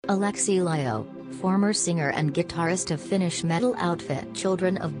Alexei Lyo, former singer and guitarist of Finnish metal outfit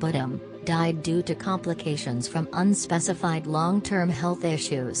Children of Bodom, died due to complications from unspecified long-term health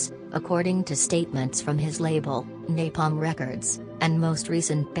issues, according to statements from his label, Napalm Records, and most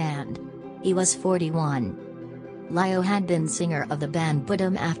recent band. He was 41. Lyo had been singer of the band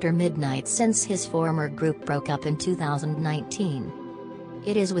Bodom After Midnight since his former group broke up in 2019.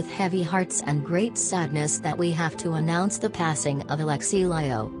 It is with heavy hearts and great sadness that we have to announce the passing of Alexei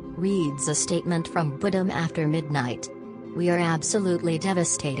Lyo, reads a statement from Bodom After Midnight. We are absolutely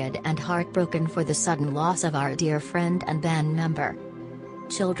devastated and heartbroken for the sudden loss of our dear friend and band member.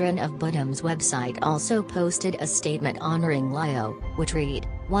 Children of Bodom's website also posted a statement honoring Lyo, which read,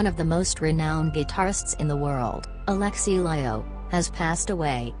 "One of the most renowned guitarists in the world, Alexei Lyo, has passed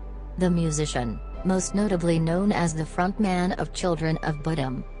away. The musician, most notably known as the frontman of Children of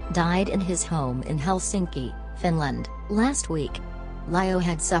Bodom, died in his home in Helsinki, Finland, last week." Lyo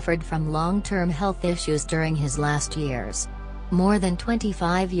had suffered from long-term health issues during his last years. More than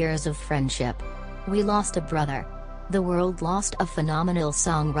 25 years of friendship. We lost a brother. The world lost a phenomenal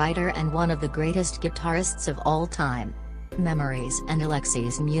songwriter and one of the greatest guitarists of all time. Memories and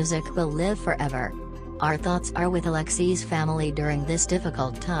Alexei's music will live forever. Our thoughts are with Alexei's family during this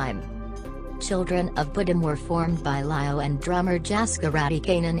difficult time. Children of Bodom were formed by Lyo and drummer Jaska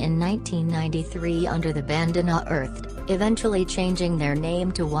Raatikainen in 1993 under the band Unearthed, eventually changing their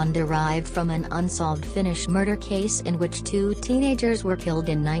name to one derived from an unsolved Finnish murder case in which 2 teenagers were killed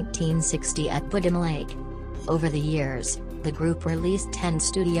in 1960 at Bodom Lake. Over the years, the group released 10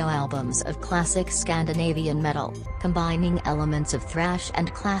 studio albums of classic Scandinavian metal, combining elements of thrash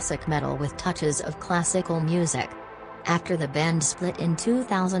and classic metal with touches of classical music. After the band split in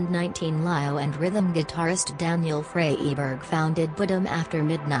 2019, Lyo and rhythm guitarist Daniel Freyberg founded Bodom After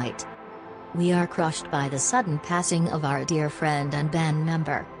Midnight. We are crushed by the sudden passing of our dear friend and band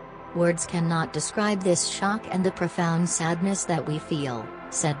member. Words cannot describe this shock and the profound sadness that we feel,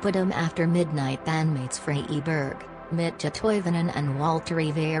 said Bodom After Midnight bandmates Freyberg, Mitja Toivonen and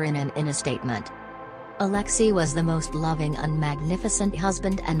Waltteri Väyrynen in a statement. Alexei was the most loving and magnificent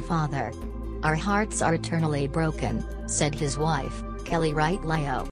husband and father. Our hearts are eternally broken, said his wife, Kelly Wright Lyo.